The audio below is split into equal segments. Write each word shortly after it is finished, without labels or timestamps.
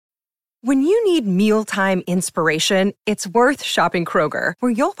When you need mealtime inspiration, it's worth shopping Kroger,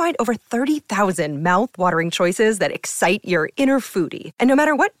 where you'll find over 30,000 mouth-watering choices that excite your inner foodie. And no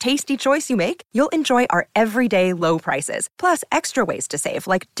matter what tasty choice you make, you'll enjoy our everyday low prices, plus extra ways to save,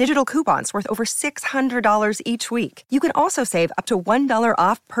 like digital coupons worth over $600 each week. You can also save up to $1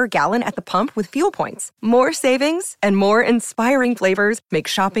 off per gallon at the pump with fuel points. More savings and more inspiring flavors make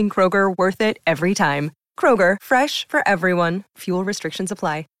shopping Kroger worth it every time. Kroger, fresh for everyone. Fuel restrictions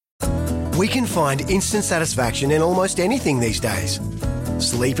apply. We can find instant satisfaction in almost anything these days.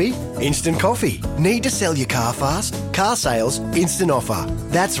 Sleepy? Instant coffee. Need to sell your car fast? Car sales, instant offer.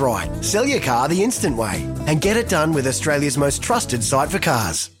 That's right, sell your car the instant way and get it done with Australia's most trusted site for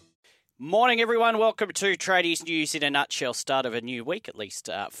cars. Morning, everyone. Welcome to Tradies News in a nutshell. Start of a new week, at least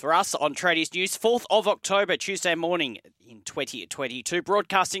for us, on Tradies News. 4th of October, Tuesday morning in 2022.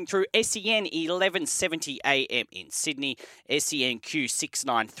 Broadcasting through SEN 1170 AM in Sydney, SENQ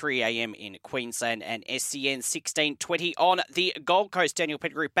 693 AM in Queensland, and SEN 1620 on the Gold Coast. Daniel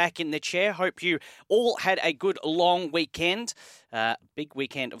Pettigrew back in the chair. Hope you all had a good long weekend. Big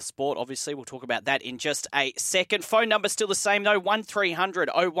weekend of sport, obviously. We'll talk about that in just a second. Phone number still the same, though, 1300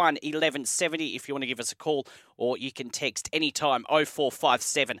 01 1170 if you want to give us a call, or you can text anytime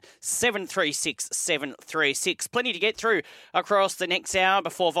 0457 736 736. Plenty to get through across the next hour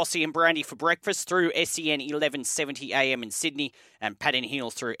before Vossi and Brandy for breakfast through SEN 1170 AM in Sydney and Pat and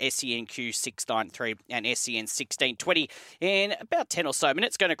Hill through SENQ 693 and SEN 1620. In about 10 or so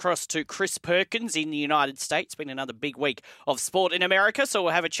minutes, going across to Chris Perkins in the United States. Been another big week of sport in America, so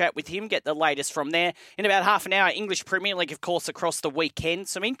we'll have a chat with him, get the latest from there. In about half an hour, English Premier League, of course, across the weekend.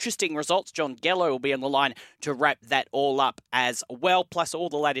 Some interesting results. John Gello will be on the line to wrap that all up as well, plus all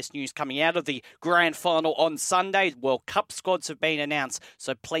the latest news coming out of the grand final on Sunday. World Cup squads have been announced,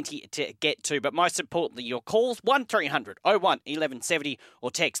 so plenty to get to. But most importantly, your calls, 1300 01 1170 or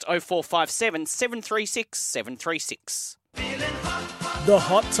text 0457 736 736. The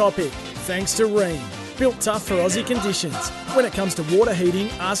hot topic, thanks to Rheem. Built tough for Aussie conditions. When it comes to water heating,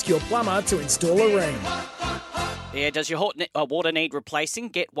 ask your plumber to install a Rheem. Yeah, does your water need replacing?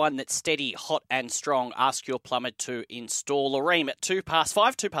 Get one that's steady, hot and strong. Ask your plumber to install a Rheem at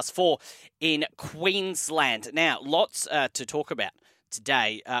 4 in Queensland. Now, lots to talk about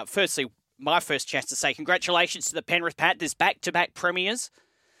today. Firstly, my first chance to say congratulations to the Penrith Panthers, back-to-back premiers.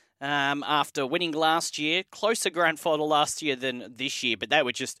 After winning last year, closer grand final last year than this year, but they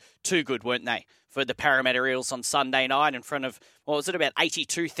were just too good, weren't they, for the Parramatta Eels on Sunday night in front of, about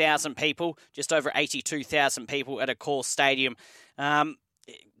 82,000 people, just over 82,000 people at a core stadium.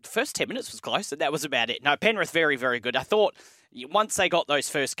 First 10 minutes was close, and that was about it. No, Penrith very, very good. I thought once they got those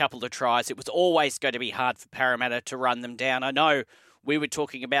first couple of tries, it was always going to be hard for Parramatta to run them down. I know we were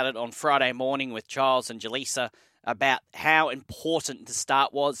talking about it on Friday morning with Charles and Jaleesa about how important the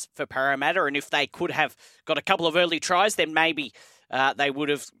start was for Parramatta, and if they could have got a couple of early tries, then maybe they would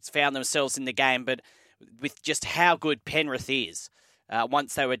have found themselves in the game. But with just how good Penrith is,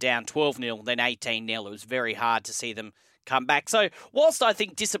 once they were down 12-0, then 18-0, it was very hard to see them come back. So whilst I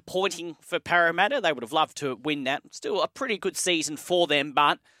think disappointing for Parramatta, they would have loved to win that. Still a pretty good season for them,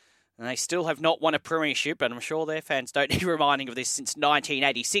 but they still have not won a premiership, and I'm sure their fans don't need reminding of this since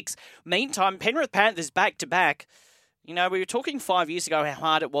 1986. Meantime, Penrith Panthers back-to-back. You know, we were talking 5 years ago how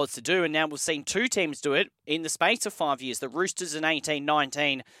hard it was to do, and now we've seen two teams do it in the space of 5 years. The Roosters in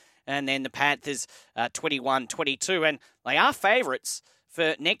 18-19, and then the Panthers 21-22. And they are favourites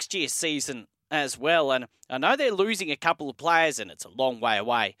for next year's season as well. And I know they're losing a couple of players, and it's a long way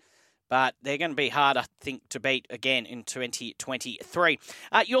away, but they're going to be hard, I think, to beat again in 2023.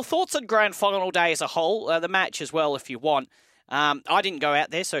 Your thoughts on Grand Final Day as a whole, the match as well, if you want. I didn't go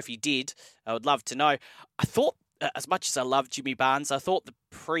out there, so if you did, I would love to know. I thought, as much as I love Jimmy Barnes, I thought the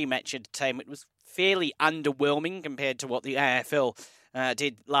pre-match entertainment was fairly underwhelming compared to what the AFL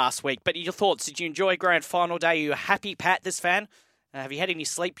did last week. But your thoughts, did you enjoy Grand Final Day? Are you a happy Panthers fan? Have you had any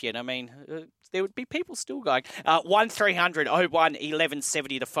sleep yet? I mean, there would be people still going. 1300 01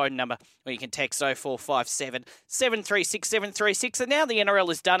 1170, the phone number, or you can text 0457 736 736. And now the NRL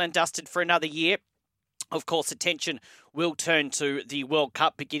is done and dusted for another year. Of course, attention will turn to the World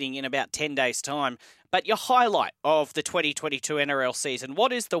Cup beginning in about 10 days' time. But your highlight of the 2022 NRL season,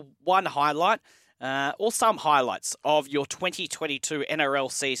 what is the one highlight or some highlights of your 2022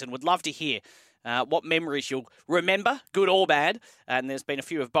 NRL season? Would love to hear what memories you'll remember, good or bad, and there's been a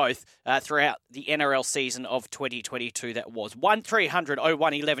few of both throughout the NRL season of 2022 that was. 1300 01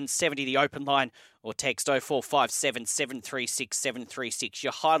 1170, the open line, or text 0457 736 736.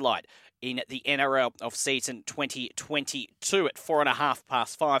 Your highlight in the NRL of season 2022 at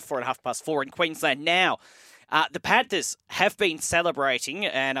 4:30 past 4 in Queensland. Now, The Panthers have been celebrating,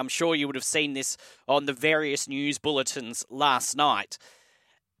 and I'm sure you would have seen this on the various news bulletins last night.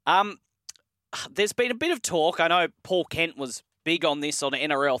 There's been a bit of talk. I know Paul Kent was big on this on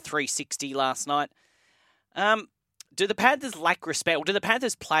NRL 360 last night. Do the Panthers lack respect, or do the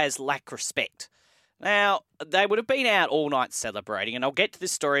Panthers players lack respect? Now, they would have been out all night celebrating, and I'll get to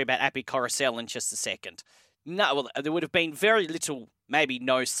this story about Api Coruscant in just a second. No, well, there would have been very little, maybe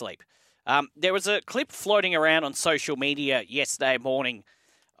no sleep. There was a clip floating around on social media yesterday morning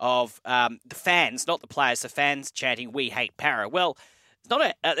of the fans, not the players, the fans chanting, "We hate Para." Well,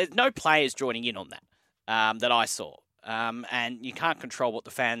 there's no players joining in on that that I saw. And you can't control what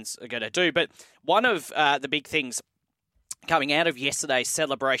the fans are going to do. But one of the big things coming out of yesterday's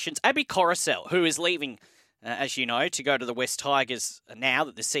celebrations, Api Coruscant, who is leaving, as you know, to go to the West Tigers now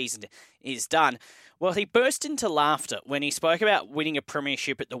that the season is done. Well, he burst into laughter when he spoke about winning a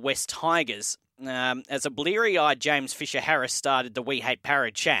premiership at the West Tigers as a bleary-eyed James Fisher-Harris started the "We Hate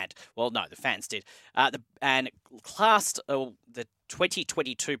Para" chant. Well, no, the fans did. And classed the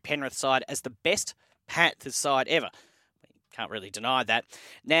 2022 Penrith side as the best Panthers side ever. Can't really deny that.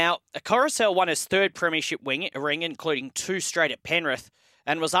 Now, Coruscant won his third premiership ring, including 2 straight at Penrith,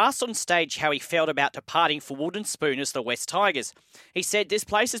 and was asked on stage how he felt about departing for Wooden Spoon as the West Tigers. He said, "This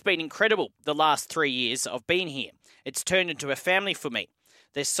place has been incredible the last 3 years I've been here. It's turned into a family for me.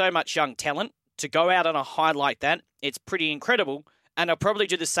 There's so much young talent. To go out on a high like that, it's pretty incredible, and I'll probably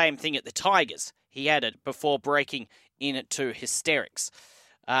do the same thing at the Tigers," he added before breaking into hysterics.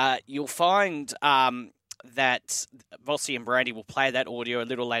 You'll find that Vossi and Brandy will play that audio a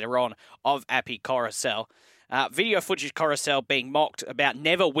little later on of Api Coruscant. Video footage of Coruscant being mocked about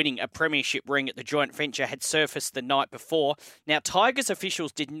never winning a premiership ring at the joint venture had surfaced the night before. Now, Tigers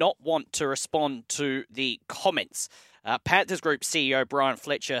officials did not want to respond to the comments. Panthers Group CEO Brian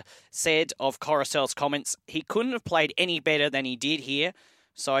Fletcher said of Coruscant's comments, "He couldn't have played any better than he did here,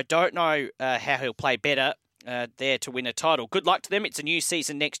 so I don't know how he'll play better there to win a title. Good luck to them. It's a new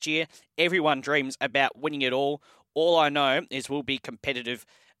season next year. Everyone dreams about winning it all. All I know is we'll be competitive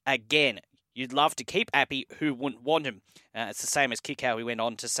again. You'd love to keep Api, who wouldn't want him." It's the same as Kikau, he went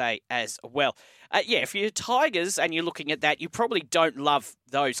on to say as well. If you're Tigers and you're looking at that, you probably don't love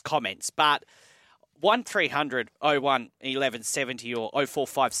those comments. But 1300 01 1170 or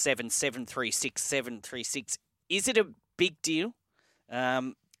 0457 736 736, is it a big deal?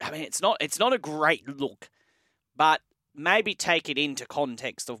 It's not a great look, but maybe take it into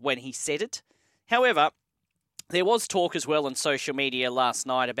context of when he said it. However, there was talk as well on social media last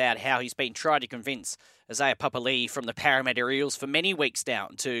night about how he's been trying to convince Isaiah Papali'i from the Parramatta Eels for many weeks now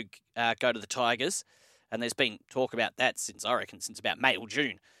to go to the Tigers. And there's been talk about that since about May or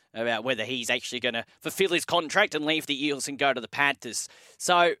June, about whether he's actually going to fulfill his contract and leave the Eels and go to the Panthers.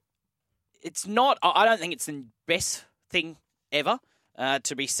 So I don't think it's the best thing ever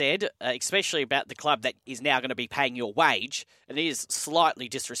to be said, especially about the club that is now going to be paying your wage. And it is slightly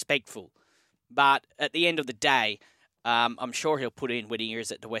disrespectful. But at the end of the day, I'm sure he'll put in when he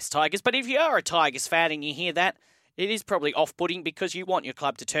is at the West Tigers. But if you are a Tigers fan and you hear that, it is probably off-putting because you want your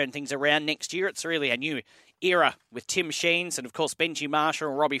club to turn things around next year. It's really a new era with Tim Sheens and, of course, Benji Marshall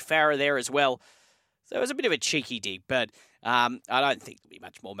and Robbie Farah there as well. So it was a bit of a cheeky dig, but I don't think there'll be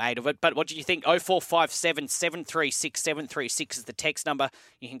much more made of it. But what do you think? 0457 736 736 is the text number.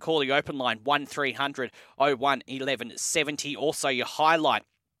 You can call the open line 1300 01 1170. Also, your highlight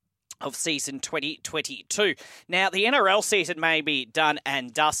of season 2022. Now, the NRL season may be done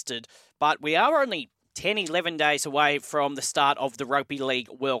and dusted, but we are only 10, 11 days away from the start of the Rugby League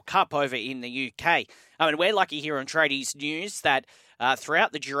World Cup over in the UK. We're lucky here on Tradies News that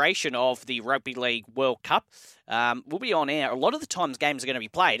throughout the duration of the Rugby League World Cup, we'll be on air. A lot of the times games are going to be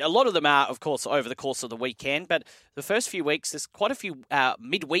played. A lot of them are, of course, over the course of the weekend, but the first few weeks, there's quite a few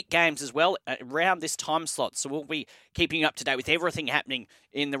midweek games as well around this time slot. So we'll be keeping you up to date with everything happening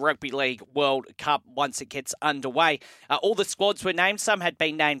in the Rugby League World Cup once it gets underway. All the squads were named. Some had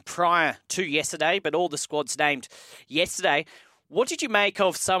been named prior to yesterday, but all the squads named yesterday. What did you make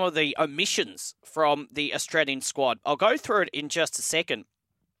of some of the omissions from the Australian squad? I'll go through it in just a second.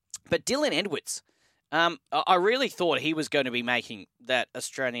 But Dylan Edwards, I really thought he was going to be making that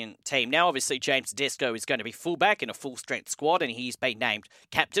Australian team. Now, obviously, James Tedesco is going to be fullback in a full-strength squad, and he's been named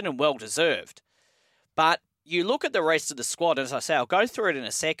captain and well-deserved. But you look at the rest of the squad, as I say, I'll go through it in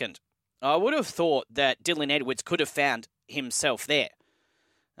a second. I would have thought that Dylan Edwards could have found himself there.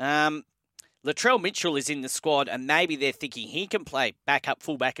 Latrell Mitchell is in the squad, and maybe they're thinking he can play backup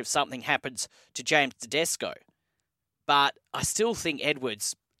fullback if something happens to James Tedesco. But I still think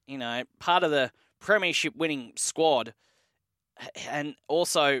Edwards, part of the premiership winning squad, and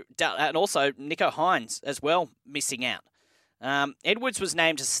also Nico Hines as well missing out. Edwards was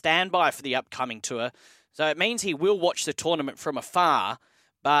named as standby for the upcoming tour, so it means he will watch the tournament from afar,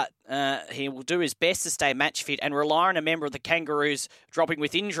 but he will do his best to stay match fit and rely on a member of the Kangaroos dropping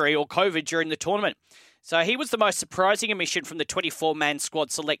with injury or COVID during the tournament. So he was the most surprising omission from the 24-man squad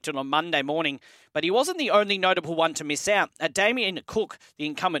selected on Monday morning, but he wasn't the only notable one to miss out. Damien Cook, the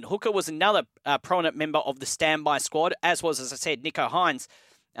incumbent hooker, was another prominent member of the standby squad, as was, as I said, Nico Hines,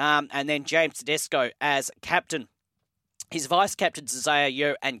 and then James Tedesco as captain. His vice-captains, Isaiah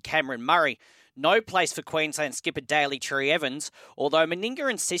Yeo and Cameron Murray. No place for Queensland skipper Daly Cherry-Evans, although Meninga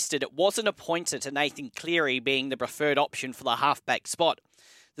insisted it wasn't a pointer to Nathan Cleary being the preferred option for the halfback spot.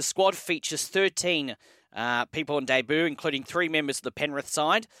 The squad features 13 people on debut, including 3 members of the Penrith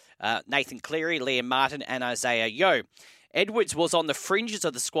side, Nathan Cleary, Liam Martin and Isaiah Yeo. Edwards was on the fringes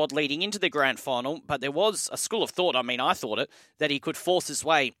of the squad leading into the grand final, but there was a school of thought, I thought it, that he could force his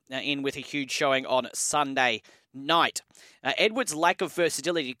way in with a huge showing on Sunday night. Edwards' lack of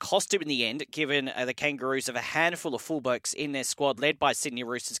versatility cost him in the end, given the Kangaroos have a handful of fullbacks in their squad, led by Sydney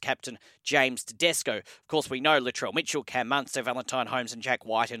Roosters captain James Tedesco. Of course, we know Latrell Mitchell, Cam Munster, Valentine Holmes and Jack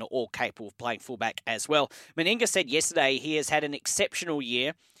Whiten are all capable of playing fullback as well. Meninga said yesterday he has had an exceptional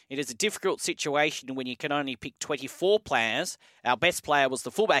year. It is a difficult situation when you can only pick 24 players. Our best player was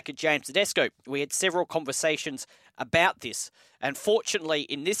the fullback at James Tedesco. We had several conversations about this. And fortunately,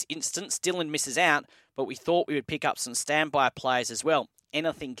 in this instance, Dylan misses out, but we thought we would pick up some standby players as well.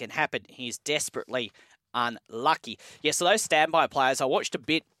 Anything can happen. He is desperately unlucky. Yeah, so those standby players, I watched a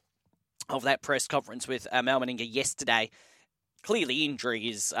bit of that press conference with Mal Meninga yesterday. Clearly, injury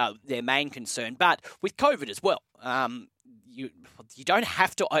is their main concern, but with COVID as well. You don't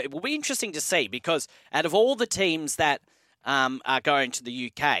have to. It will be interesting to see, because out of all the teams that are going to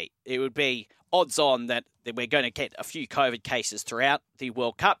the UK, it would be odds on that we're going to get a few COVID cases throughout the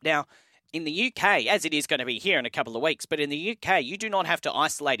World Cup. Now, in the UK, as it is going to be here in a couple of weeks, but in the UK, you do not have to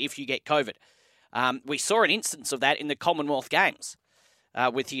isolate if you get COVID. We saw an instance of that in the Commonwealth Games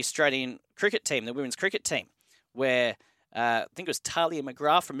with the Australian cricket team, the women's cricket team, where I think it was Talia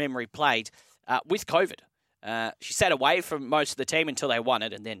McGrath from memory played with COVID. She sat away from most of the team until they won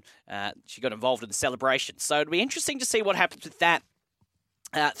it, and then she got involved in the celebration. So it'll be interesting to see what happens with that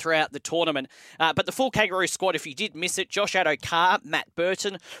throughout the tournament. But the full Kangaroo squad, if you did miss it, Josh Addo-Carr, Matt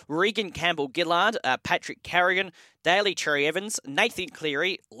Burton, Regan Campbell-Gillard, Patrick Carrigan, Daly Cherry-Evans, Nathan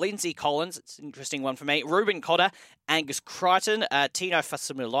Cleary, Lindsay Collins, it's an interesting one for me, Reuben Cotter, Angus Crichton, Tino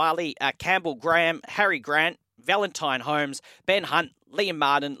Fasamulali, Campbell Graham, Harry Grant, Valentine Holmes, Ben Hunt, Liam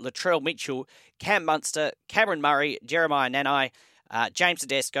Martin, Latrell Mitchell, Cam Munster, Cameron Murray, Jeremiah Nanai, James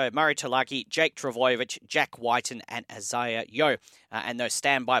Tedesco, Murray Talagi, Jake Travojevic, Jack Whiten and Isaiah Yeo. And those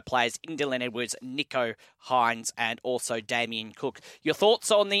standby players in Dylan Edwards, Nico Hines and also Damien Cook. Your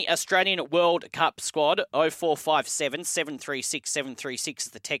thoughts on the Australian World Cup squad? 0457 736 736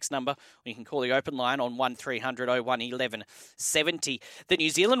 is the text number. You can call the open line on 1300 01 1170. The New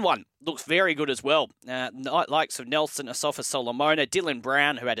Zealand one looks very good as well. Likes of Nelson Asafa Solomona, Dylan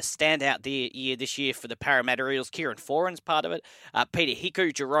Brown, who had a standout year this year for the Parramatta Eels. Kieran Foran's part of it. Peter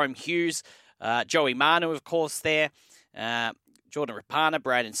Hiku, Jerome Hughes, Joey Manu, of course, there. Jordan Rapana,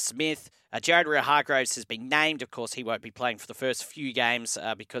 Braden Smith. Jared Rea-Hargraves has been named. Of course, he won't be playing for the first few games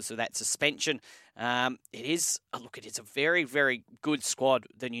because of that suspension. It is a very, very good squad,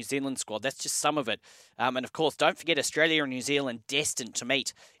 the New Zealand squad. That's just some of it. And of course, don't forget Australia and New Zealand destined to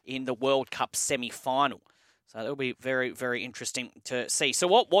meet in the World Cup semi-final. So that'll be very, very interesting to see. So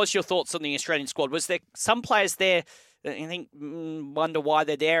what was your thoughts on the Australian squad? Was there some players there that you think, wonder why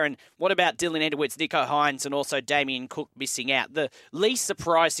they're there? And what about Dylan Edwards, Nico Hines, and also Damien Cook missing out? The least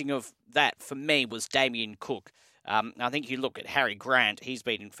surprising of that for me was Damien Cook. I think you look at Harry Grant, he's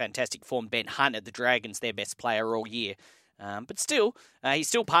been in fantastic form. Ben Hunt at the Dragons, their best player all year. But still, he's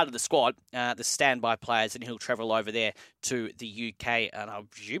still part of the squad, the standby players, and he'll travel over there to the UK, and I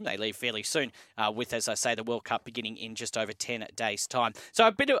presume they leave fairly soon with, as I say, the World Cup beginning in just over 10 days' time. So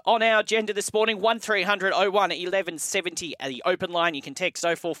a bit on our agenda this morning, 1300 01 1170 at the open line. You can text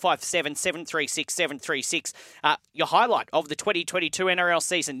 0457 736 736. Your highlight of the 2022 NRL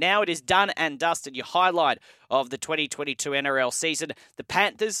season. Now it is done and dusted. Your highlight of the 2022 NRL season. The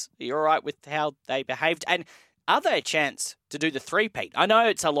Panthers, are you all right with how they behaved? And are they a chance to do the three-peat? I know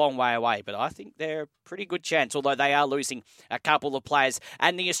it's a long way away, but I think they're a pretty good chance, although they are losing a couple of players.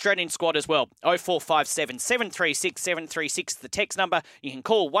 And the Australian squad as well, 0457 736 736, the text number. You can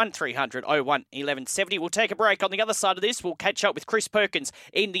call 1300 01 1170. We'll take a break. On the other side of this, we'll catch up with Chris Perkins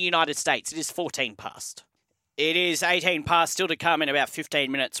in the United States. It is 14 past. It is 18 past, still to come in about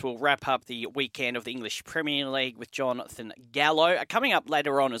 15 minutes. We'll wrap up the weekend of the English Premier League with Jonathan Gallo. Coming up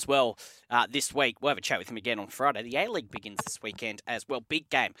later on as well this week, we'll have a chat with him again on Friday. The A-League begins this weekend as well.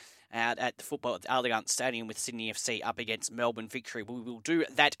 Big game out at the football at the Allianz Stadium with Sydney FC up against Melbourne Victory. We will do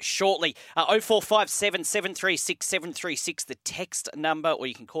that shortly. 0457 736 736, the text number, or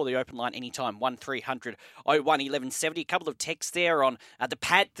you can call the open line anytime, 1300 01 1170. A couple of texts there on the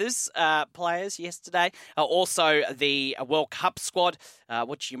Panthers players yesterday. Also, the World Cup squad,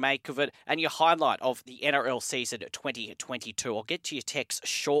 what you make of it, and your highlight of the NRL season 2022. I'll get to your text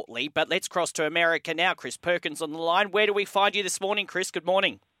shortly, but let's cross to America now. Chris Perkins on the line. Where do we find you this morning, Chris? Good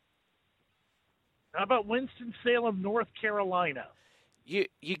morning. How about Winston-Salem, North Carolina? You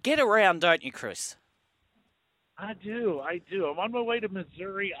get around, don't you, Chris? I do. I'm on my way to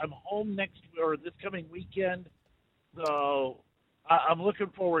Missouri. I'm home this coming weekend, so I'm looking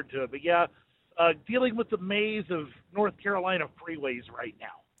forward to it. But yeah, dealing with the maze of North Carolina freeways right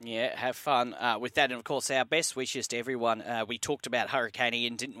now. Yeah, have fun with that. And, of course, our best wishes to everyone. We talked about Hurricane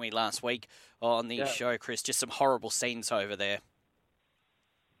Ian, didn't we, last week on the show, Chris? Just some horrible scenes over there.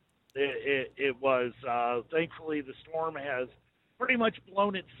 It was. Thankfully, the storm has pretty much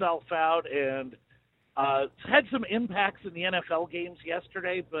blown itself out and had some impacts in the NFL games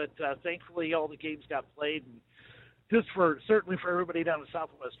yesterday, but thankfully all the games got played. And just certainly for everybody down in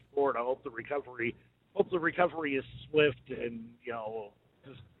Southwest Florida, I hope the recovery is swift, and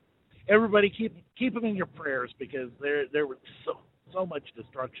just everybody keep them in your prayers, because there was so much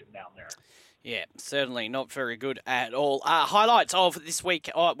destruction down there. Yeah, certainly not very good at all. Highlights of this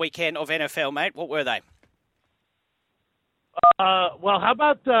weekend of NFL, mate. What were they? Well, how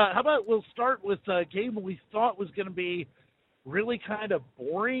about we'll start with a game we thought was going to be really kind of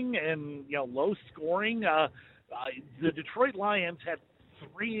boring and low scoring. The Detroit Lions had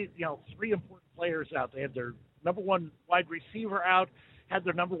three important players out. They had their number one wide receiver out, had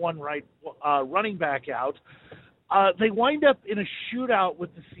their number one running back out. They wind up in a shootout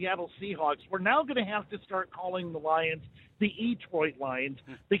with the Seattle Seahawks. We're now going to have to start calling the Lions the Detroit Lions,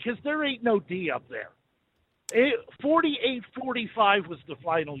 because there ain't no D up there. 48-45 was the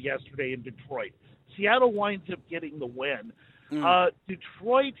final yesterday in Detroit. Seattle winds up getting the win.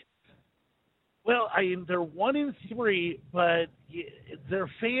 Detroit, well, they're 1-3, but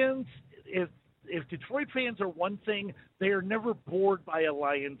their fans, if Detroit fans are one thing, they are never bored by a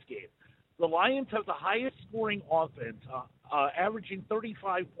Lions game. The Lions have the highest scoring offense, averaging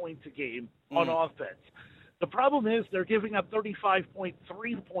 35 points a game on offense. The problem is they're giving up 35.3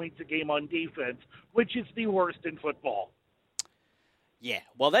 points a game on defense, which is the worst in football. Yeah,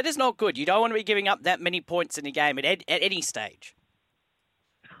 well, that is not good. You don't want to be giving up that many points in a game at any stage.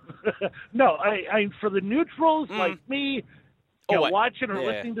 No, for the neutrals like me, watching or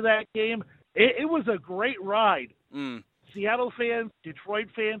listening to that game, it was a great ride. Seattle fans, Detroit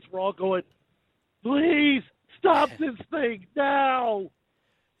fans were all going, please stop this thing now.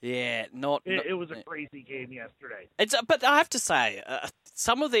 Yeah, It was a crazy game yesterday. But I have to say,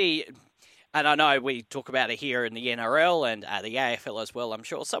 some of the, and I know we talk about it here in the NRL and the AFL as well, I'm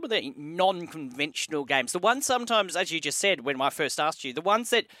sure, some of the non-conventional games, the ones sometimes, as you just said when I first asked you, the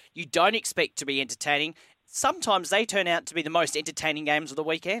ones that you don't expect to be entertaining, sometimes they turn out to be the most entertaining games of the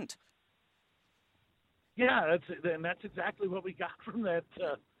weekend. Yeah, that's exactly what we got from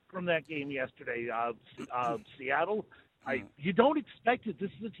that game yesterday. Seattle, you don't expect it. This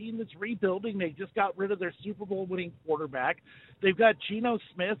is a team that's rebuilding. They just got rid of their Super Bowl winning quarterback. They've got Geno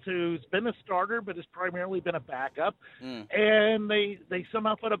Smith, who's been a starter but has primarily been a backup, and they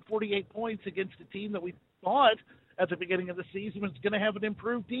somehow put up 48 points against a team that we thought at the beginning of the season was going to have an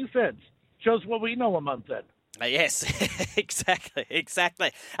improved defense. Shows what we know a month in. Yes,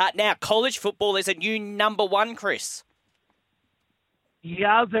 exactly. Now, college football is a new number one, Chris.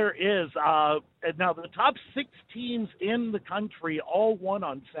 Yeah, there is. And now, the top 6 teams in the country all won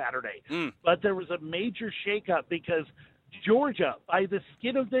on Saturday. But there was a major shakeup because Georgia, by the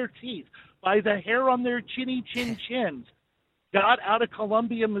skin of their teeth, by the hair on their chins, got out of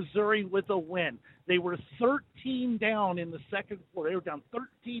Columbia, Missouri with a win. They were 13 down in the second quarter. They were down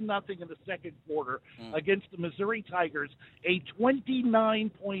 13-0 in the second quarter against the Missouri Tigers, a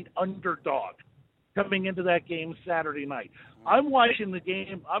 29-point underdog coming into that game Saturday night. I'm watching the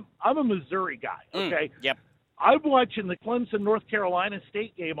game. I'm a Missouri guy, okay? Yep. I'm watching the Clemson-North Carolina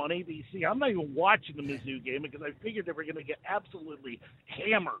State game on ABC. I'm not even watching the Mizzou game because I figured they were going to get absolutely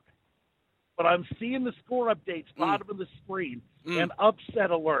hammered. But I'm seeing the score updates, bottom of the screen, and upset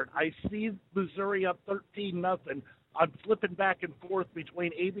alert. I see Missouri up 13-0. I'm flipping back and forth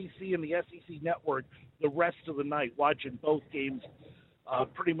between ABC and the SEC network the rest of the night, watching both games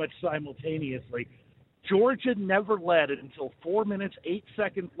pretty much simultaneously. Georgia never led until 4 minutes, 8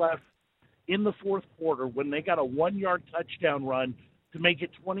 seconds left in the fourth quarter when they got a 1-yard touchdown run to make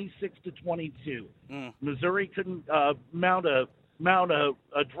it 26-22. Missouri couldn't mount a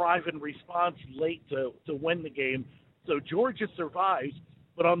drive and response late to win the game, so Georgia survives.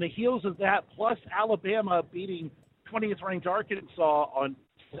 But on the heels of that, plus Alabama beating 20th ranked Arkansas on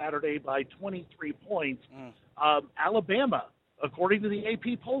Saturday by 23 points, Alabama, according to the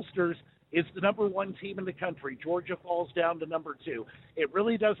AP pollsters, is the number 1 team in the country. Georgia falls down to number 2. It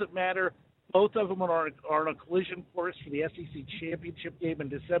really doesn't matter. Both of them are on a collision course for the SEC championship game in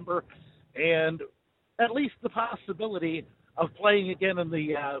December, and at least the possibility of playing again in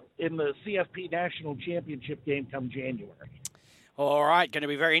the CFP National Championship game come January. All right, going to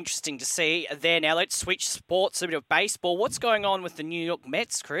be very interesting to see there. Now let's switch sports, a bit of baseball. What's going on with the New York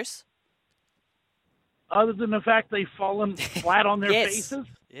Mets, Chris? Other than the fact they've fallen flat on their faces.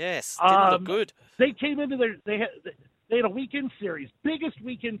 Yes, didn't look good. They came into they had a weekend series, biggest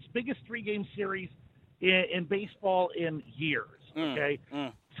 3-game series in baseball in years. Okay,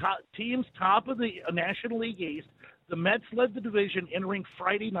 teams top of the National League East. The Mets led the division entering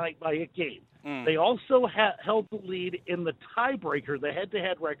Friday night by a game. They also held the lead in the tiebreaker, the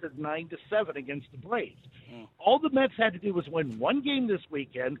head-to-head record 9-7 against the Braves. All the Mets had to do was win one game this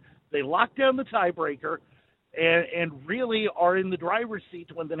weekend. They locked down the tiebreaker and really are in the driver's seat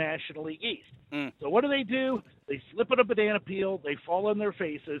to win the National League East. So what do? They slip on a banana peel. They fall on their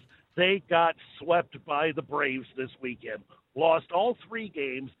faces. They got swept by the Braves this weekend. Lost all 3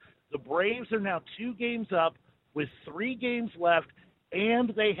 games. The Braves are now 2 games up with 3 games left,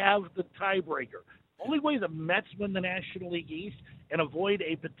 and they have the tiebreaker. Only way the Mets win the National League East and avoid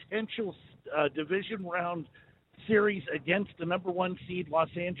a potential division round series against the number 1 seed Los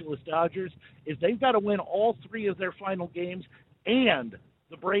Angeles Dodgers is they've got to win all 3 of their final games, and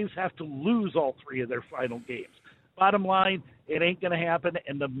the Braves have to lose all 3 of their final games. Bottom line, it ain't going to happen,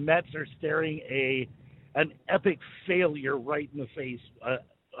 and the Mets are staring an epic failure right in the face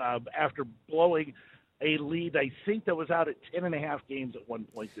after blowing a lead, I think, that was out at 10.5 games at one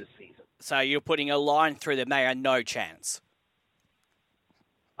point this season. So you're putting a line through them. They are no chance.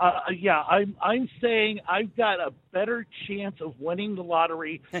 Yeah, I'm saying I've got a better chance of winning the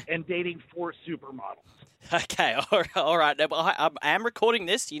lottery and dating 4 supermodels. Okay, all right. I am recording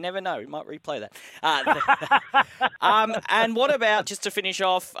this. You never know. We might replay that. And what about, just to finish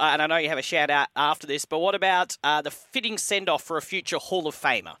off, and I know you have a shout-out after this, but what about the fitting send-off for a future Hall of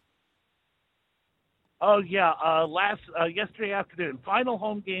Famer? Oh, yeah. Yesterday afternoon, final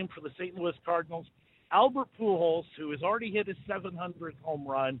home game for the St. Louis Cardinals. Albert Pujols, who has already hit his 700th home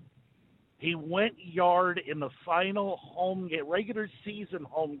run, he went yard in the final regular season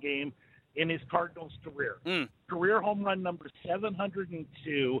home game in his Cardinals career. Career home run number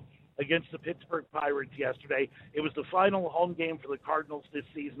 702 against the Pittsburgh Pirates yesterday. It was the final home game for the Cardinals this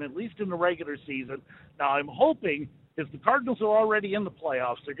season, at least in the regular season. Now, I'm hoping, because the Cardinals are already in the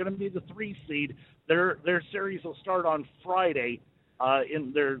playoffs, they're going to be the 3 seed. Their series will start on Friday.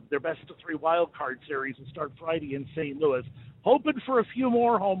 In their best-of-3 wild card series will start Friday in St. Louis. Hoping for a few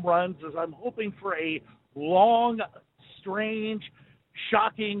more home runs, as I'm hoping for a long, strange,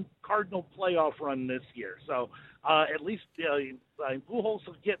 shocking Cardinal playoff run this year. So at least Pujols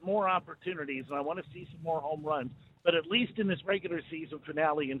will get more opportunities, and I want to see some more home runs. But at least in this regular season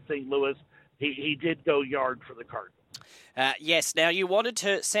finale in St. Louis, he did go yard for the Cardinals. Yes. Now, you wanted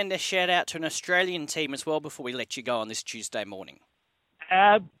to send a shout-out to an Australian team as well before we let you go on this Tuesday morning.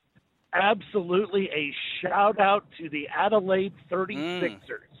 Absolutely a shout-out to the Adelaide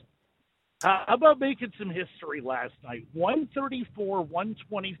 36ers. How about making some history last night?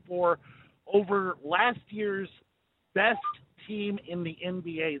 134-124 over last year's best team in the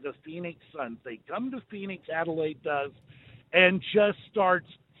NBA, the Phoenix Suns. They come to Phoenix, Adelaide does, and just starts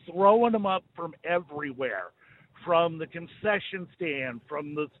throwing them up from everywhere, from the concession stand,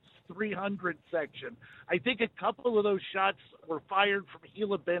 from the 300 section. I think a couple of those shots were fired from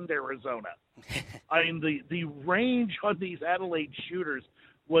Gila Bend, Arizona. I mean, the range on these Adelaide shooters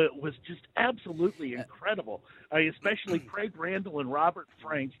was just absolutely incredible. Especially Craig Randall and Robert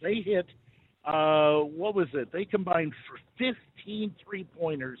Franks. They hit, what was it? They combined for 15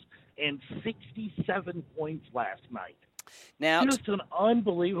 three-pointers and 67 points last night. Now, just an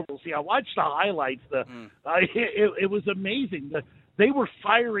unbelievable. See, I watched the highlights. It was amazing. They were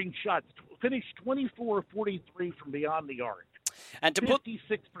firing shots, finished 24-43 from beyond the arc. And to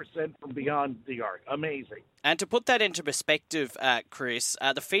 56% from beyond the arc. Amazing. And to put that into perspective, Chris,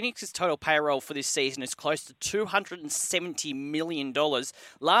 the Phoenix's total payroll for this season is close to $270 million.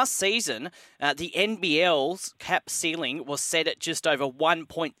 Last season, the NBL's cap ceiling was set at just over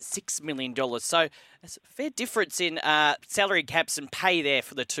 $1.6 million. So there's a fair difference in salary caps and pay there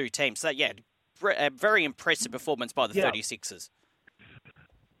for the two teams. So, yeah, a very impressive performance by the 36ers.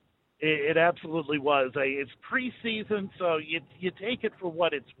 It absolutely was. It's preseason, so you take it for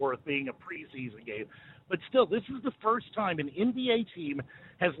what it's worth being a preseason game. But still, this is the first time an NBA team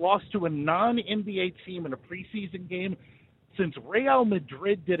has lost to a non-NBA team in a preseason game since Real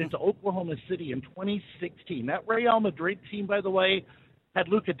Madrid did it to Oklahoma City in 2016. That Real Madrid team, by the way, had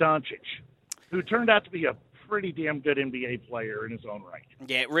Luka Doncic, who turned out to be a pretty damn good NBA player in his own right.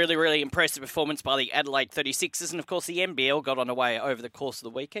 Yeah, really, really impressive performance by the Adelaide 36ers. And, of course, the NBL got underway over the course of the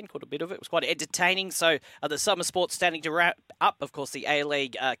weekend. Caught a bit of it. It was quite entertaining. So the summer sports starting to wrap up. Of course, the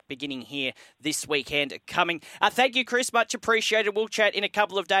A-League beginning here this weekend coming. Thank you, Chris. Much appreciated. We'll chat in a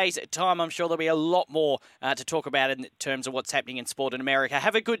couple of days' time. I'm sure there'll be a lot more to talk about in terms of what's happening in sport in America.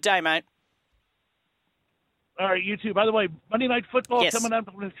 Have a good day, mate. All right, you too. By the way, Monday Night Football coming up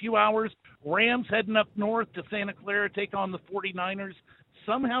in a few hours. Rams heading up north to Santa Clara, take on the 49ers.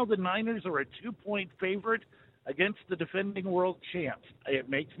 Somehow the Niners are a 2-point favorite against the defending world champs. It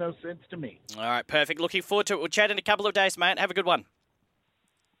makes no sense to me. All right, perfect. Looking forward to it. We'll chat in a couple of days, mate. Have a good one.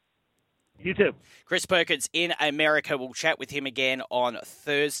 You too. Chris Perkins in America. We'll chat with him again on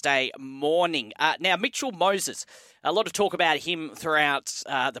Thursday morning. Now, Mitchell Moses. A lot of talk about him throughout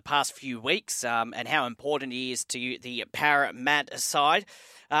the past few weeks and how important he is to the Parramatta side.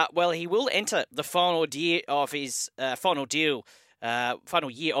 Well, he will enter the final year of his deal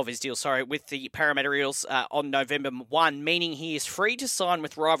with the Parramatta Eels on November 1, meaning he is free to sign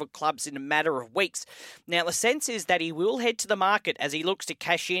with rival clubs in a matter of weeks. Now, the sense is that he will head to the market as he looks to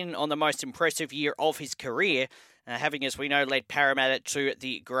cash in on the most impressive year of his career, having, as we know, led Parramatta to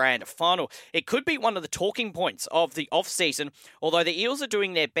the grand final. It could be one of the talking points of the off-season, although the Eels are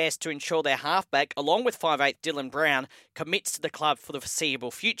doing their best to ensure their halfback, along with 5'8" Dylan Brown, commits to the club for the foreseeable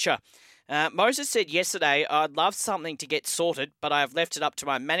future. Moses said yesterday, "I'd love something to get sorted, but I have left it up to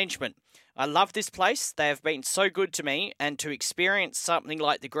my management. I love this place. They have been so good to me, and to experience something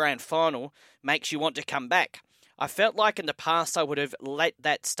like the grand final makes you want to come back. I felt like in the past I would have let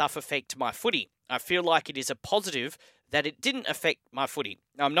that stuff affect my footy. I feel like it is a positive that it didn't affect my footy.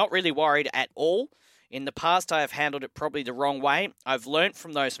 I'm not really worried at all. In the past, I have handled it probably the wrong way. I've learnt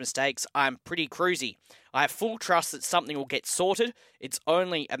from those mistakes. I'm pretty cruisy. I have full trust that something will get sorted. It's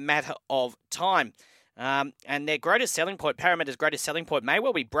only a matter of time." And their greatest selling point, Parramatta's greatest selling point, may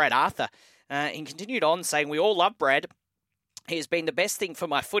well be Brad Arthur. He continued on saying, "We all love Brad. He has been the best thing for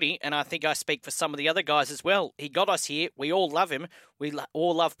my footy, and I think I speak for some of the other guys as well. He got us here. We all love him. We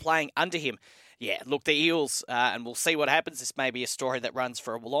all love playing under him." Yeah, look, the Eels, and we'll see what happens. This may be a story that runs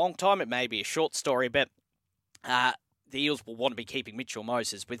for a long time. It may be a short story, but the Eels will want to be keeping Mitchell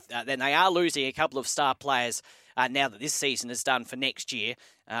Moses. Then they are losing a couple of star players now that this season is done for next year,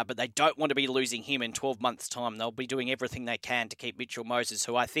 but they don't want to be losing him in 12 months' time. They'll be doing everything they can to keep Mitchell Moses,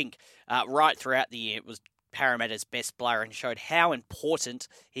 who I think right throughout the year was Parramatta's best player and showed how important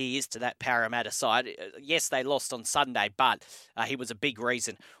he is to that Parramatta side. Yes, they lost on Sunday, but he was a big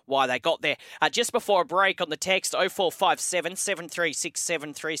reason why they got there. Just before a break on the text, 0457 736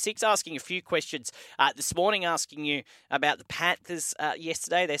 736, asking a few questions this morning, asking you about the Panthers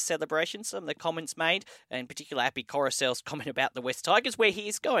yesterday, their celebrations, some of the comments made, in particular Happy Coruscant's comment about the West Tigers, where he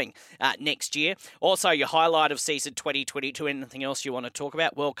is going next year. Also, your highlight of season 2022, anything else you want to talk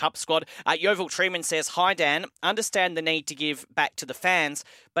about? World Cup squad. Yeovil Treeman says, "Hi, Dan, understand the need to give back to the fans,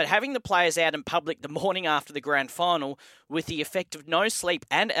 but having the players out in public the morning after the grand final with the effect of no sleep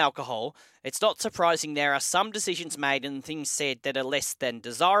and alcohol, it's not surprising there are some decisions made and things said that are less than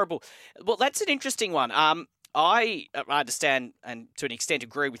desirable." Well, that's an interesting one. I understand and to an extent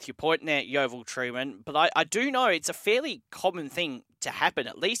agree with your point there, Yeovil Treeman, but I do know it's a fairly common thing to happen,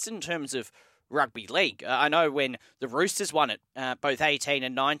 at least in terms of rugby league. I know when the Roosters won it, both 18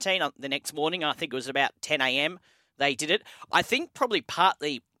 and 19, the next morning, I think it was about 10 a.m. they did it. I think probably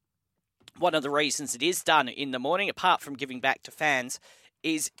partly one of the reasons it is done in the morning, apart from giving back to fans,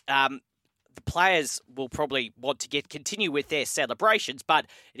 is the players will probably want to continue with their celebrations, but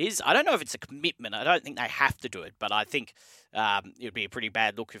it is, I don't know if it's a commitment. I don't think they have to do it, but I think it would be a pretty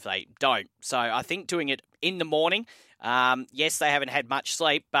bad look if they don't. So I think doing it in the morning Yes, they haven't had much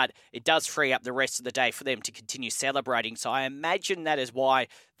sleep, but it does free up the rest of the day for them to continue celebrating. So I imagine that is why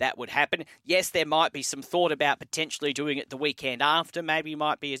that would happen. Yes, there might be some thought about potentially doing it the weekend after. Maybe you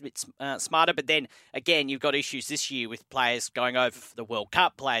might be a bit smarter. But then, again, you've got issues this year with players going over for the World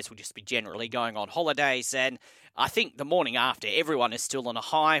Cup. Players will just be generally going on holidays. And I think the morning after, everyone is still on a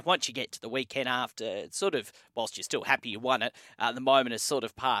high. Once you get to the weekend after, it's sort of, whilst you're still happy you won it, the moment has sort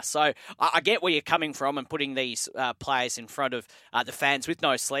of passed. So I get where you're coming from and putting these players in front of the fans with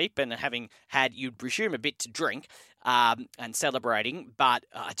no sleep and having had, you'd presume, a bit to drink. And celebrating, but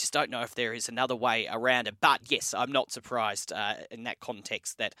I just don't know if there is another way around it. But yes, I'm not surprised in that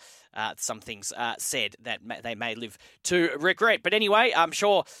context that some things said that they may live to regret. But anyway, I'm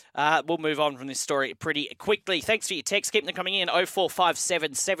sure we'll move on from this story pretty quickly. Thanks for your text. Keep them coming in.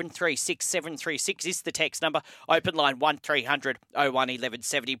 0457 736 736 is the text number. Open line 1300 01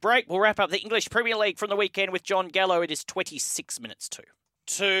 1170. Break. We'll wrap up the English Premier League from the weekend with John Gallo. It is 26 minutes to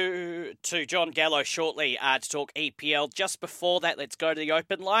John Gallo shortly to talk EPL. Just before that, let's go to the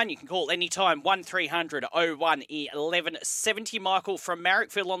open line. You can call anytime 1300 01 1170. Michael from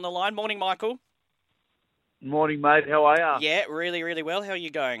Marrickville on the line. Morning, Michael. Morning, mate. How are you? Yeah, really, really well. How are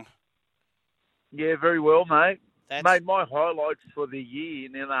you going? Yeah, very well, mate. Mate, my highlights for the year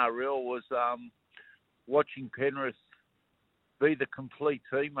in NRL was watching Penrith be the complete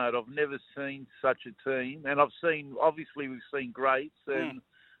team, mate. I've never seen such a team. And we've seen greats, and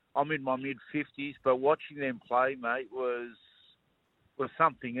I'm in my mid-50s, but watching them play, mate, was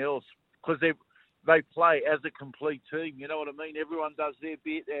something else. Because they play as a complete team, you know what I mean? Everyone does their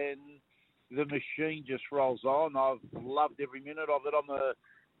bit, and the machine just rolls on. I've loved every minute of it. I'm a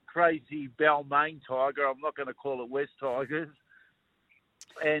crazy Balmain Tiger. I'm not going to call it West Tigers.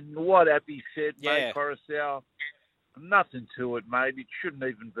 And what Appy said, mate, Coruscant, nothing to it, mate. It shouldn't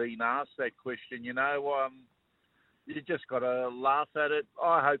even been asked, that question, you know. You just got to laugh at it.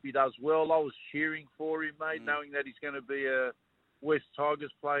 I hope he does well. I was cheering for him, mate, knowing that he's going to be a West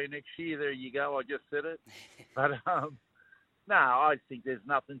Tigers player next year. There you go. I just said it. But, no, I think there's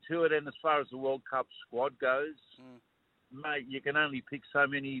nothing to it. And as far as the World Cup squad goes, mate, you can only pick so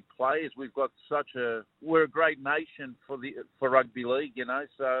many players. We're a great nation for rugby league, you know,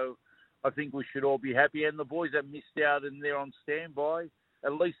 so I think we should all be happy. And the boys that missed out and they're on standby,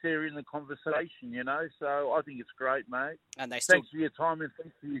 at least they're in the conversation, you know. So I think it's great, mate. And thanks for your time and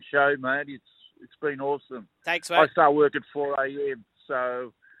thanks for your show, mate. It's been awesome. Thanks, mate. I start work at 4 a.m,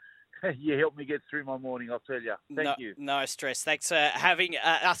 so you helped me get through my morning, I'll tell you. Thank you. No stress. Thanks for having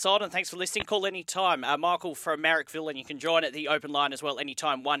us on and thanks for listening. Call anytime. Michael from Marrickville, and you can join at the open line as well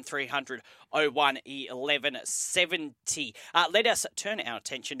anytime, 1300 01 1170. Let us turn our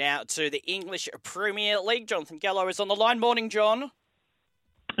attention now to the English Premier League. Jonathan Gallo is on the line. Morning, John.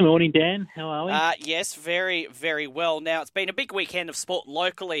 Good morning, Dan. How are we? Yes, very, very well. Now, it's been a big weekend of sport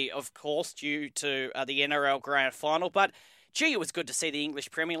locally, of course, due to the NRL Grand Final, but gee, it was good to see the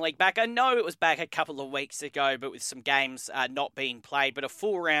English Premier League back. I know it was back a couple of weeks ago, but with some games not being played, but a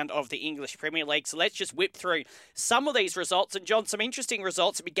full round of the English Premier League. So let's just whip through some of these results. And John, some interesting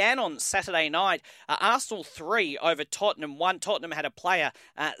results. It began on Saturday night. Arsenal 3 over Tottenham 1. Tottenham had a player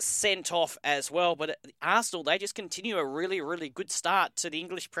sent off as well. But Arsenal, they just continue a really, really good start to the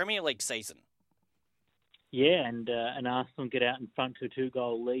English Premier League season. Yeah, and Arsenal get out in front to a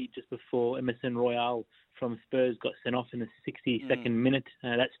 2-goal lead just before Emerson Royale from Spurs got sent off in the 62nd minute.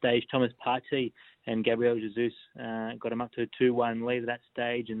 At that stage, Thomas Partey and Gabriel Jesus got him up to a 2-1 lead at that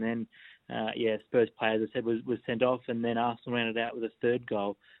stage. And then, Spurs player, as I said, was sent off. And then Arsenal ran it out with a third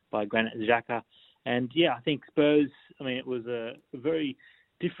goal by Granit Xhaka. And, I think Spurs, it was a very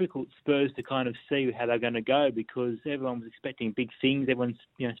difficult Spurs to kind of see how they're going to go because everyone was expecting big things. Everyone,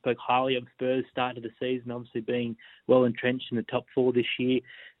 spoke highly of Spurs start of the season, obviously being well entrenched in the top 4 this year.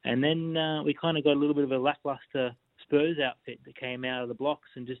 And then we kind of got a little bit of a lackluster Spurs outfit that came out of the blocks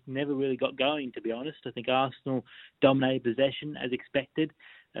and just never really got going, to be honest. I think Arsenal dominated possession as expected.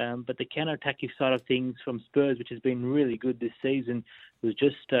 But the counter-attacking side of things from Spurs, which has been really good this season, was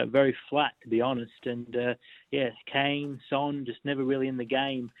just very flat, to be honest. And, Kane, Son, just never really in the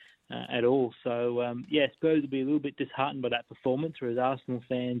game at all. So, Spurs will be a little bit disheartened by that performance, whereas Arsenal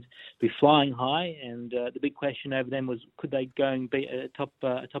fans will be flying high. And the big question over them was, could they go and beat a top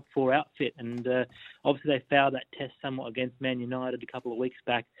 4 outfit? And obviously they failed that test somewhat against Man United a couple of weeks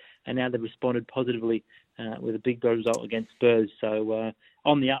back, and now they've responded positively with a big result against Spurs. So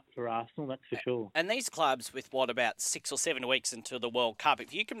on the up for Arsenal, that's for sure. And these clubs with, about 6 or 7 weeks into the World Cup,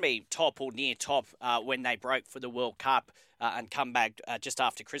 if you can be top or near top when they broke for the World Cup and come back just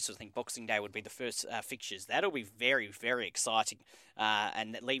after Christmas. I think Boxing Day would be the first fixtures. That'll be very, very exciting,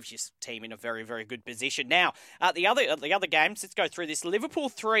 and that leaves your team in a very, very good position. Now, the other games, let's go through this. Liverpool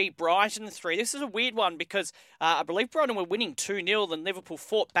 3, Brighton 3. This is a weird one because I believe Brighton were winning 2-0, then Liverpool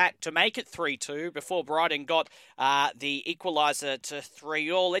fought back to make it 3-2 before Brighton got the equaliser to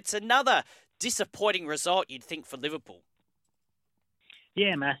 3-3. It's another disappointing result, you'd think, for Liverpool.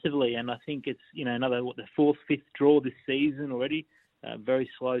 Yeah, massively, and I think it's another the fourth, fifth draw this season already. Very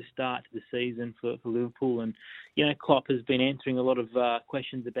slow start to the season for Liverpool, and Klopp has been answering a lot of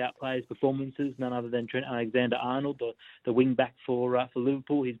questions about players' performances. None other than Trent Alexander-Arnold, the wing back for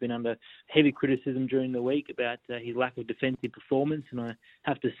Liverpool. He's been under heavy criticism during the week about his lack of defensive performance, and I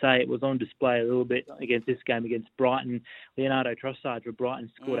have to say it was on display a little bit against this game against Brighton. Leonardo Trossard for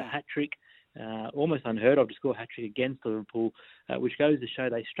Brighton scored a hat trick. Almost unheard of to score a hat-trick against Liverpool, which goes to show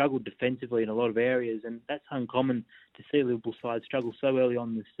they struggled defensively in a lot of areas, and that's uncommon to see Liverpool side struggle so early on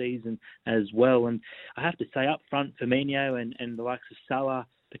in the season as well. And I have to say, up front, Firmino and the likes of Salah,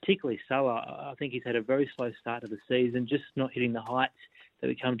 particularly Salah, I think he's had a very slow start to the season, just not hitting the heights that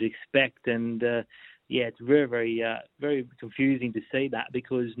we come to expect. And it's very, very, very confusing to see that,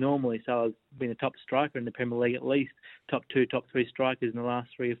 because normally Salah's been a top striker in the Premier League, at least top 2, top 3 strikers in the last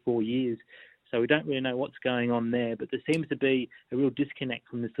 3 or 4 years. So we don't really know what's going on there, but there seems to be a real disconnect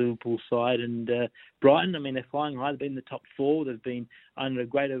from this Liverpool side. And Brighton, I mean, they're flying high. They've been in the top 4. They've been under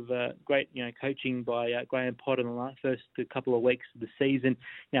great coaching by Graham Potter in the first couple of weeks of the season.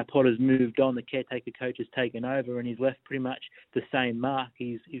 Now Potter's moved on. The caretaker coach has taken over, and he's left pretty much the same mark.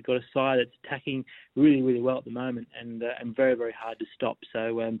 He's got a side that's attacking really, really well at the moment, and very, very hard to stop.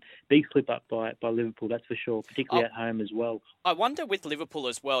 So big slip up by Liverpool, that's for sure, particularly at home as well. I wonder with Liverpool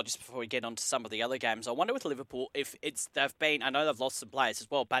as well, just before we get on to some of the other games, I wonder with Liverpool if they've been, I know they've lost some players as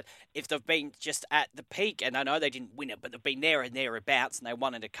well, but if they've been just at the peak, and I know they didn't win it, but they've been there and thereabouts, and they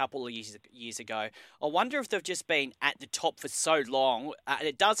won it a couple of years ago. I wonder if they've just been at the top for so long, and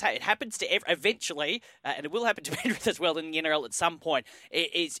it happens to eventually, and it will happen to Penrith as well in the NRL at some point.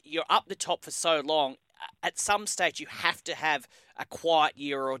 You're up the top for so long. At some stage, you have to have a quiet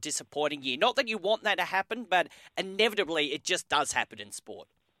year or a disappointing year. Not that you want that to happen, but inevitably it just does happen in sport.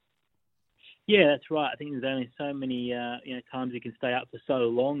 Yeah, that's right. I think there's only so many times you can stay up for so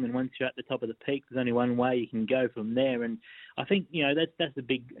long, and once you're at the top of the peak, there's only one way you can go from there. And I think that's a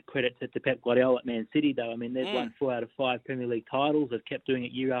big credit to Pep Guardiola at Man City, though. I mean, they've won 4 out of 5 Premier League titles. They've kept doing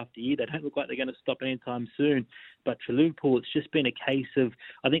it year after year. They don't look like they're going to stop anytime soon. But for Liverpool, it's just been a case of,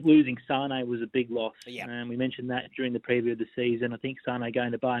 I think losing Sane was a big loss. Yeah. We mentioned that during the preview of the season. I think Sane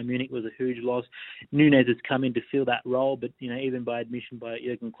going to Bayern Munich was a huge loss. Nunez has come in to fill that role, but even by admission by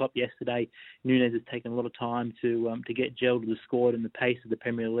Jurgen Klopp yesterday, Nunez has taken a lot of time to get gelled to the squad and the pace of the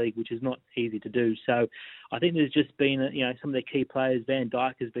Premier League, which is not easy to do. So I think there's just been some of the key players. Van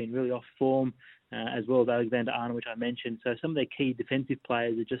Dijk has been really off form, as well as Alexander-Arnold, which I mentioned. So some of their key defensive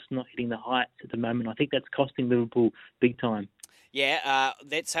players are just not hitting the heights at the moment. I think that's costing Liverpool big time. Yeah,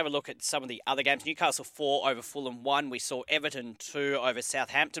 let's have a look at some of the other games. Newcastle 4 over Fulham 1. We saw Everton 2 over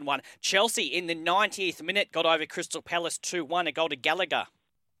Southampton 1. Chelsea in the 90th minute got over Crystal Palace 2-1, a goal to Gallagher.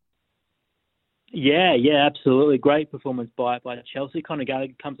 Yeah, absolutely. Great performance by Chelsea. Conor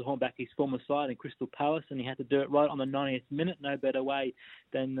Gallagher comes to haunt back his former side in Crystal Palace, and he had to do it right on the 90th minute. No better way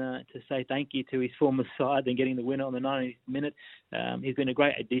than to say thank you to his former side than getting the winner on the 90th minute. He's been a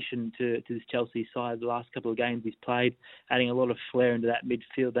great addition to this Chelsea side the last couple of games he's played, adding a lot of flair into that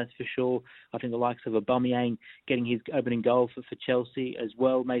midfield, that's for sure. I think the likes of Aubameyang getting his opening goal for Chelsea as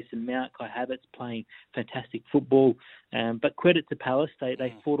well. Mason Mount, Kai Havertz playing fantastic football. But credit to Palace,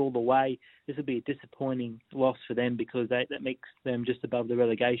 they fought all the way. This would be a disappointing loss for them because that makes them just above the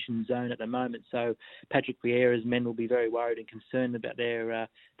relegation zone at the moment. So Patrick Vieira's men will be very worried and concerned about their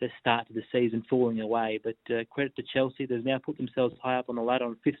start to the season falling away. But credit to Chelsea, they've now put themselves high up on the ladder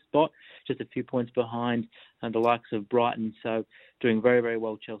on 5th spot, just a few points behind the likes of Brighton. So doing very, very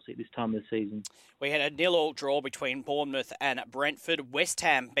well, Chelsea, at this time of the season. We had a 0-0 draw between Bournemouth and Brentford. West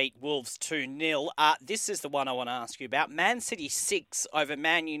Ham beat Wolves 2-0. This is the one I want to ask you about. Man City 6 over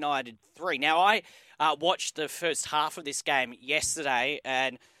Man United 3. Now, I watched the first half of this game yesterday,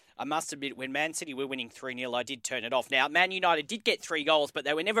 and I must admit, when Man City were winning 3-0, I did turn it off. Now, Man United did get 3 goals, but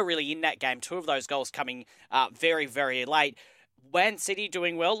they were never really in that game. 2 of those goals coming very, very late. Man City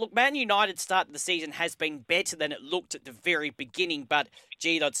doing well. Look, Man United's start of the season has been better than it looked at the very beginning, but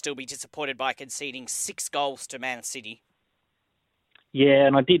gee, I'd still be disappointed by conceding 6 goals to Man City. Yeah,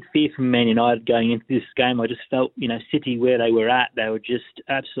 and I did fear from Man United going into this game. I just felt, City, where they were at, they were just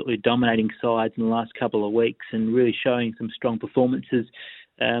absolutely dominating sides in the last couple of weeks and really showing some strong performances.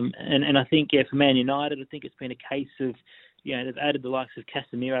 And I think, for Man United, I think it's been a case of they've added the likes of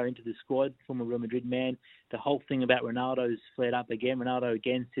Casemiro into the squad, former Real Madrid man. The whole thing about Ronaldo's flared up again. Ronaldo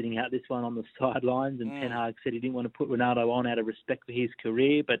again sitting out this one on the sidelines, and Ten Hag said he didn't want to put Ronaldo on out of respect for his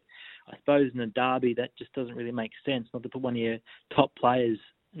career. But I suppose in a derby, that just doesn't really make sense, not to put one of your top players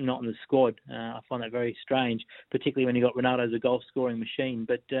not in the squad. I find that very strange, particularly when you got Ronaldo as a goal-scoring machine.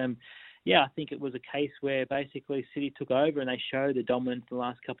 But I think it was a case where basically City took over and they showed the dominance in the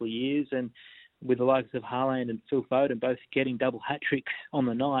last couple of years, and with the likes of Haaland and Phil Foden both getting double hat-tricks on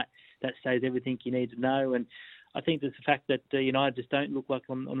the night, that says everything you need to know. And I think there's the fact that United just don't look like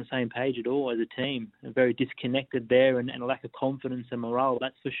on the same page at all as a team. They're very disconnected there, and a lack of confidence and morale,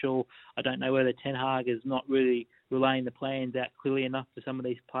 that's for sure. I don't know whether Ten Hag is not really relaying the plans out clearly enough to some of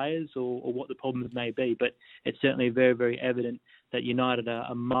these players, or what the problems may be, but it's certainly very, very evident that United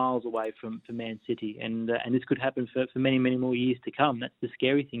are miles away from Man City, and this could happen for many, many more years to come. That's the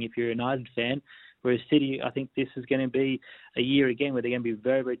scary thing if you're a United fan. Whereas City, I think this is going to be a year again where they're going to be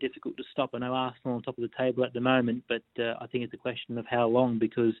very, very difficult to stop. I know Arsenal on top of the table at the moment, but I think it's a question of how long,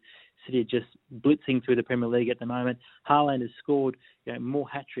 because City are just blitzing through the Premier League at the moment. Haaland has scored more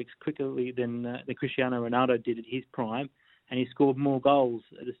hat-tricks quickly than Cristiano Ronaldo did at his prime, and he scored more goals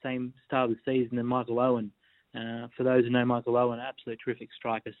at the same start of the season than Michael Owen. For those who know Michael Owen, an absolute terrific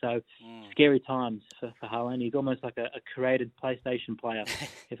striker. So scary times for Haaland. He's almost like a created PlayStation player,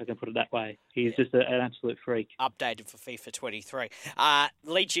 if I can put it that way. He's just an absolute freak. Updated for FIFA 23.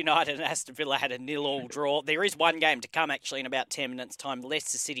 Leeds United and Aston Villa had a 0-0 draw. There is one game to come, actually, in about 10 minutes' time.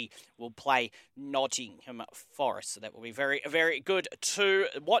 Leicester City will play Nottingham Forest. So that will be very, very good to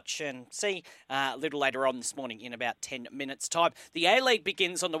watch and see a little later on this morning in about 10 minutes' time. The A-League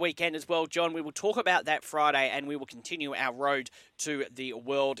begins on the weekend as well, John. We will talk about that Friday, and we will continue our road to the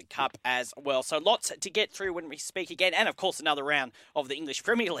World Cup as well. So lots to get through when we speak again, and of course another round of the English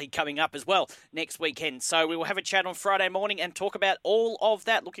Premier League coming up as well next weekend. So we will have a chat on Friday morning and talk about all of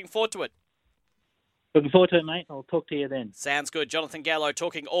that. Looking forward to it. Looking forward to it, mate. I'll talk to you then. Sounds good. Jonathan Gallo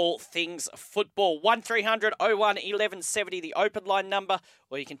talking all things football. 1300 01 1170, the open line number,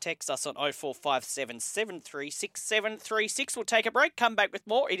 or you can text us on 0457 736 736. We'll take a break, come back with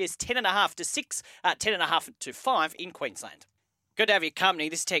more. It is 10.5 to 6, 10.5 to 5 in Queensland. Good to have your company.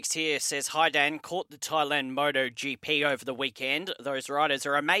 This text here says, "Hi Dan, caught the Thailand MotoGP over the weekend. Those riders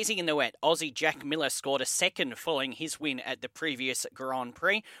are amazing in the wet. Aussie Jack Miller scored a second following his win at the previous Grand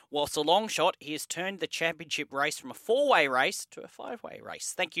Prix. Whilst a long shot, he has turned the championship race from a 4-way race to a 5-way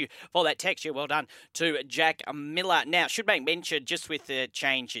race." Thank you for that text. Well done to Jack Miller. Now, should make mention, just with the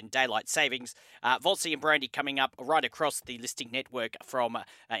change in daylight savings, Vossi and Brandy coming up right across the listing network from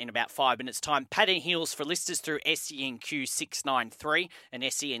in about 5 minutes' time. Pad and Heels for listers through SENQ 693 and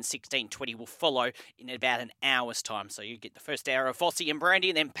SEN 1620 will follow in about an hour's time. So you get the first hour of Vossi and Brandy,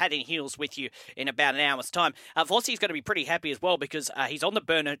 and then Pad and Heels with you in about an hour's time. Vossi's going to be pretty happy as well, because he's on the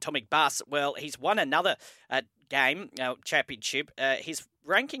Bernard Atomic bus. Well, he's won another championship. His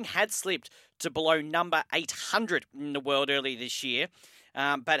ranking had slipped to below number 800 in the world earlier this year.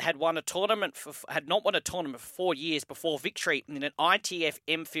 But had not won a tournament for 4 years before victory in an ITF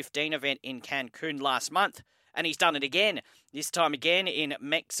M15 event in Cancun last month. And he's done it again, this time again in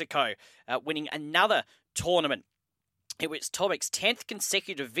Mexico, winning another tournament. It was Tomic's 10th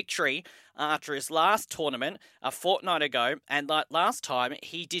consecutive victory after his last tournament a fortnight ago, and like last time,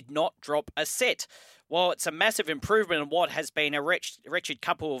 he did not drop a set. While it's a massive improvement on what has been a wretched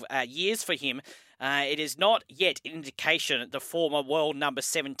couple of years for him, it is not yet an indication the former world number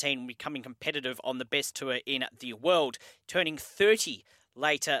 17 becoming competitive on the best tour in the world, turning 30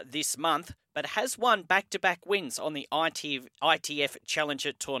 later this month, but has won back-to-back wins on the ITF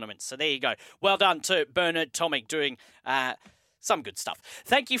Challenger Tournament. So there you go. Well done to Bernard Tomic doing some good stuff.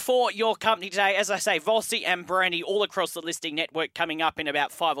 Thank you for your company today. As I say, Vossi and Brandy all across the listing network coming up in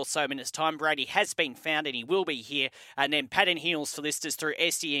about 5 or so minutes' time. Brandy has been found and he will be here. And then Pad and Heels for listers through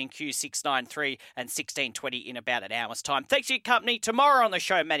SENQ 693 and 1620 in about an hour's time. Thanks for your company. Tomorrow on the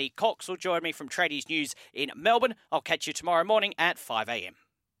show, Matty Cox will join me from Tradies News in Melbourne. I'll catch you tomorrow morning at 5 a.m.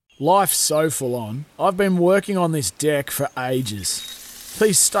 Life's so full on. I've been working on this deck for ages.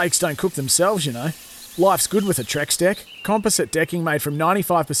 These steaks don't cook themselves, you know. Life's good with a Trex deck. Composite decking made from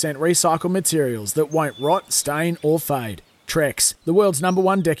 95% recycled materials that won't rot, stain or fade. Trex, the world's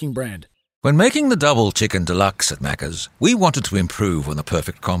 #1 decking brand. When making the double chicken deluxe at Macca's, we wanted to improve on the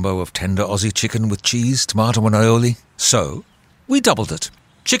perfect combo of tender Aussie chicken with cheese, tomato and aioli. So, we doubled it.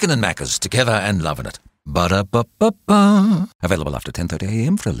 Chicken and Macca's, together and loving it. Ba-da-ba-ba-ba. Available after 10:30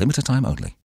 a.m. for a limited time only.